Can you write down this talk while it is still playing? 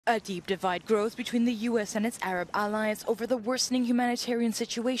A deep divide grows between the U.S. and its Arab allies over the worsening humanitarian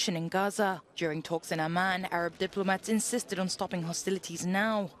situation in Gaza. During talks in Amman, Arab diplomats insisted on stopping hostilities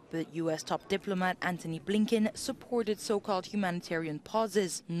now. But U.S. top diplomat Antony Blinken supported so-called humanitarian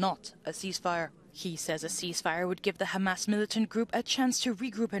pauses, not a ceasefire. He says a ceasefire would give the Hamas militant group a chance to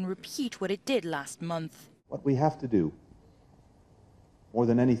regroup and repeat what it did last month. What we have to do, more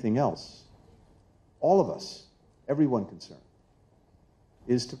than anything else, all of us, everyone concerned,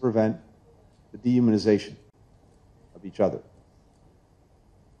 is to prevent the dehumanization of each other.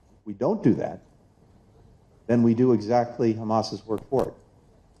 If we don't do that, then we do exactly Hamas's work for it.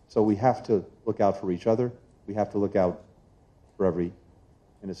 So we have to look out for each other. We have to look out for every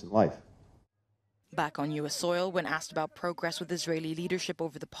innocent life. Back on U.S. soil, when asked about progress with Israeli leadership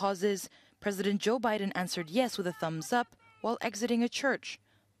over the pauses, President Joe Biden answered yes with a thumbs up while exiting a church,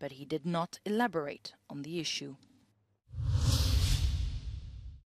 but he did not elaborate on the issue.